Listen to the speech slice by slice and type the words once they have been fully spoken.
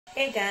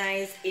Hey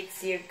guys,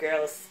 it's your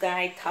girl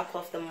Sky. Top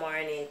of the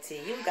morning to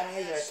you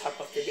guys, or top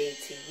of the day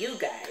to you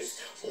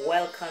guys.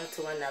 Welcome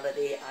to another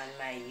day on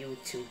my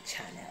YouTube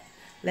channel.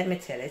 Let me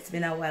tell you, it's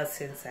been a while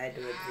since I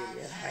did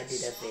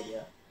a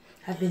video.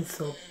 I've been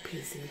so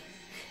busy.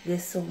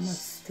 There's so much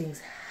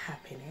things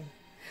happening.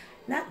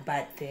 Not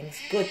bad things,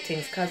 good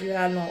things, because we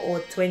all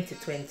know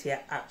 2020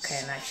 are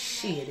kind of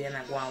shady and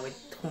I'm going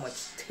with too much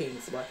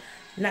things, but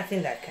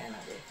nothing that kind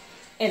of way.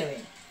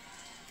 Anyway,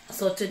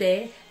 so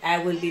today I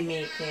will be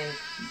making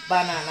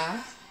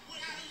banana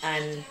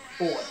and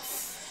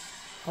oats.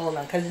 Hold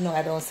on, because you know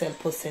I don't sell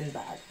puss in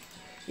bag.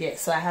 Yeah,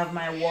 so I have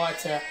my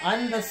water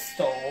on the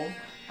stove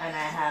and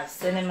I have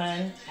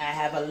cinnamon, I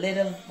have a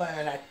little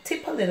vanilla,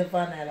 tip a little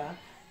vanilla,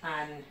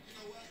 and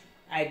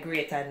I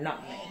grate a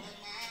nutmeg.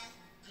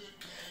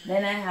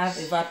 Then I have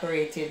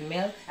evaporated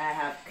milk, I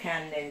have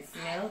condensed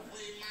milk.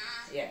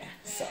 Yeah,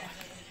 so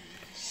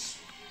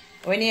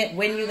when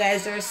you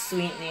guys are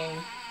sweetening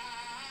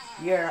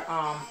your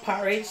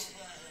porridge,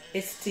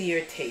 it's to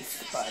your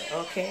taste bud,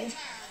 okay?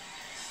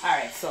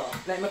 Alright, so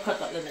let me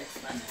cut up the next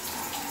one.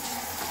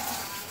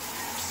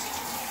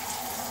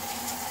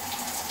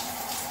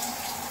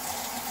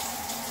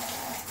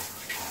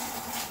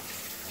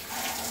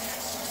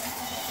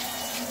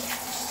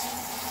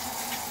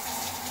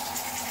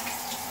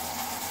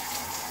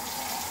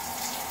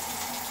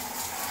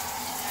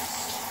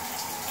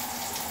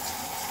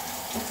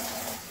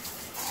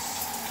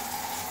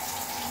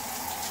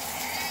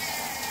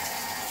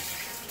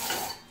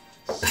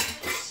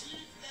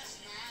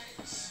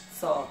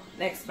 So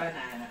next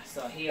banana,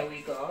 so here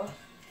we go.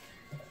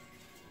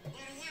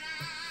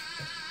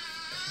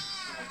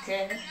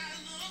 Okay.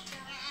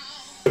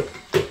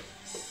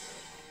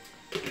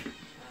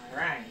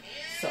 Alright,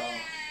 so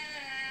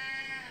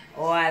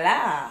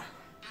voila.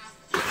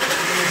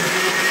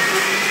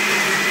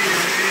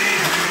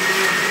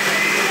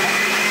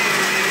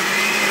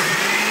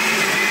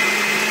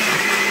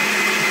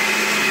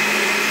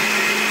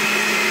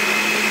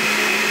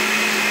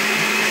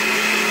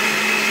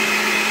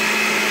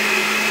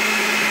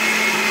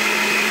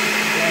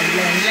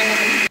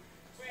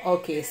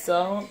 Okay,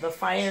 so the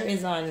fire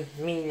is on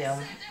medium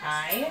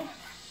high.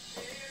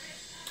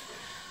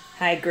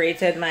 I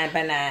grated my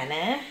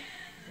banana.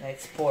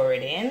 Let's pour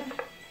it in.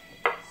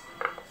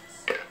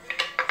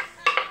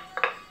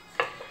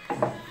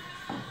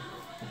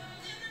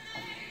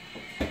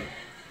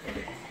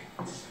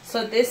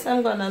 So this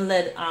I'm gonna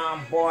let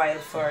boil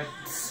for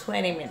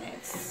 20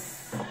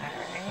 minutes.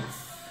 Alright.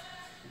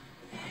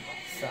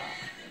 So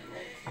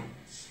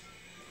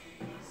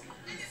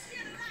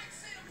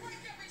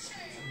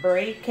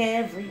break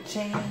every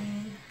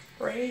chain,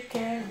 break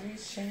every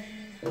chain.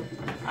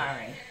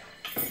 Alright,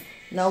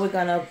 now we're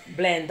gonna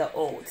blend the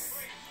oats.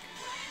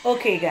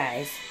 Okay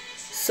guys,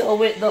 so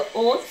with the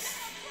oats,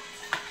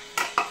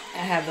 I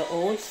have the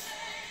oats.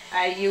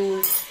 I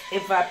use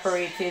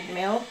evaporated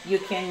milk. You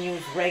can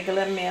use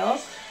regular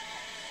milk.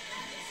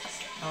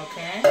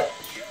 Okay,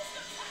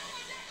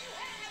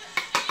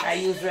 I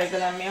use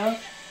regular milk.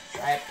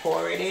 I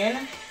pour it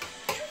in.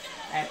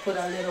 I put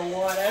a little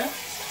water.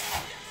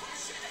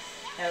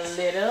 A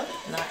little,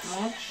 not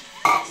much.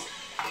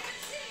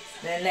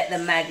 Then let the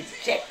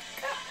magic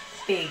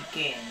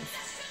begin.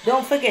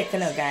 Don't forget to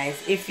know,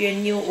 guys, if you're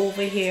new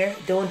over here,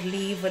 don't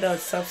leave without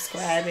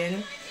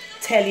subscribing.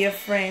 Tell your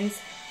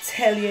friends,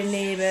 tell your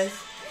neighbors.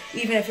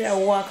 Even if you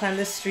walk on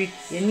the street,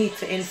 you need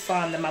to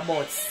inform them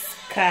about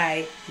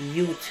Sky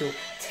YouTube.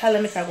 Tell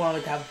them if I go on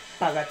with a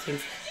bag of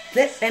things.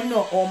 Let them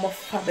know how much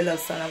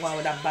fabulous son I go on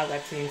with a bag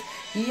of things.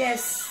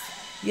 Yes,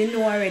 you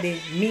know already,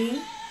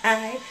 me,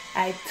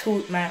 I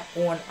toot my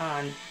own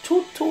on.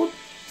 Toot toot.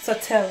 So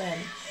tell them,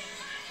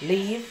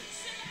 leave,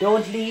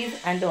 don't leave,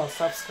 and don't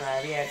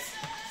subscribe. Yes.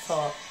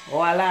 So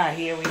voila,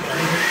 here we go.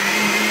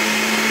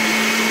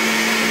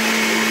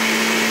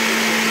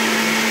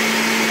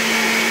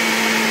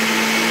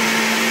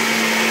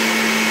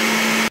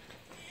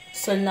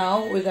 So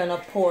now we're gonna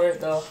pour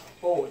the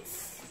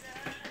oats.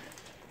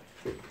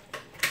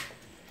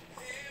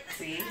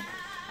 See,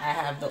 I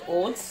have the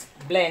oats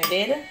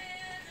blended.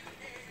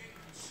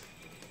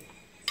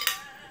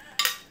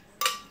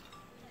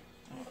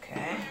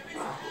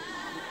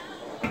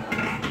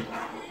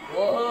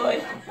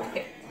 Boy,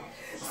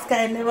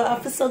 Sky never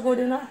have to so good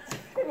enough.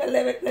 I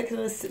make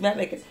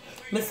it.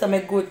 Mr. My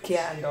good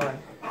can done.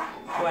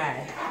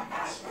 Why?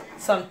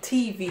 Some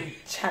TV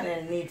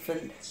channel need for,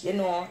 you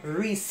know,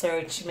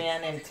 research me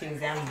and them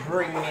things and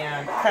bring me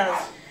on.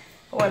 Because,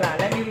 hold on,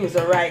 let me use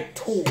the right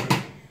tool.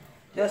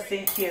 Just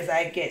in case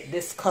I get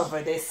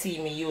discovered, they see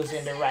me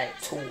using the right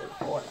tool.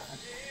 Hold on.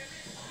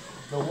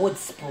 The wood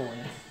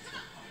spoon.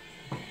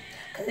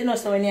 Because, you know,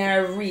 so when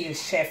you're a real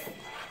chef,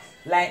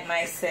 like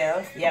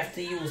myself, you have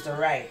to use the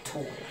right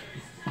tool.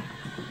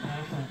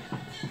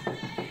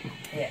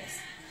 Yes.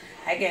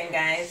 Again,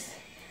 guys,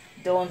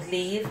 don't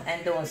leave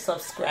and don't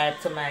subscribe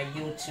to my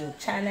YouTube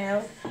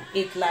channel.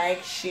 Hit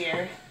like,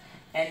 share,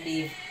 and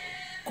leave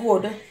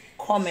good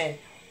comment.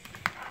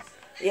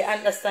 You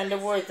understand the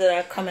words that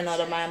are coming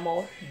out of my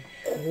mouth?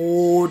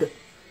 Good.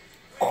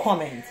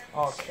 comment.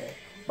 Okay,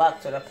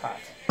 back to the pot.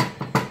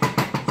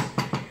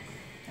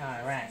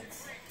 All right.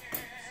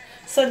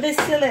 So this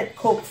will let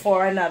cook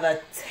for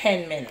another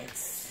 10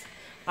 minutes.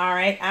 All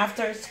right.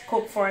 After it's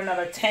cooked for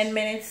another 10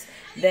 minutes,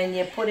 then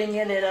you put in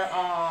your little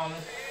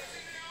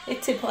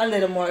it tip a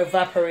little more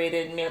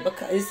evaporated milk,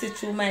 because you see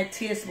through my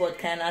taste bud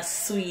kind of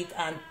sweet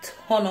and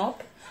turn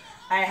up,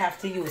 I have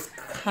to use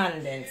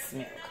condensed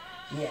milk.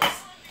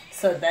 Yes.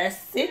 So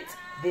that's it.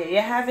 There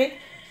you have it.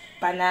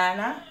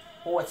 Banana,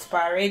 oats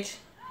porridge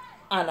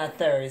on a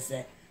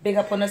Thursday. Big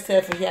up on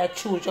yourself if you're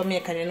true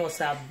Jamaican, you know,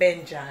 so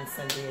Ben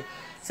Johnson did.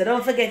 So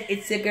don't forget,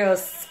 it's your girl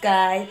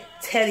Sky.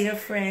 Tell your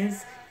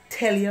friends,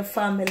 tell your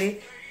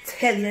family,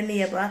 tell your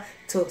neighbor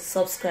to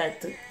subscribe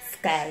to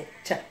Sky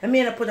channel. I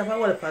may not put up a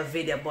whole lot of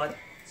video, but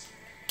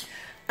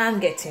I'm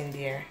getting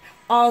there.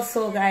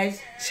 Also,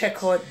 guys,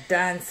 check out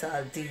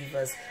Dancehall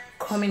Divas.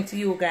 Coming to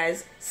you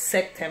guys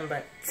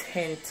September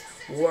 10th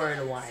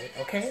worldwide.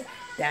 Okay?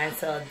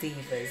 Dancehall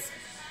Divas.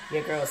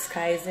 Your girl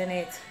Sky's in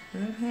it.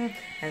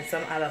 And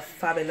some other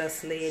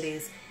fabulous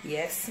ladies.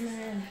 Yes,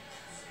 man.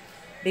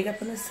 Big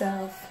up on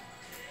yourself.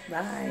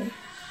 Bye.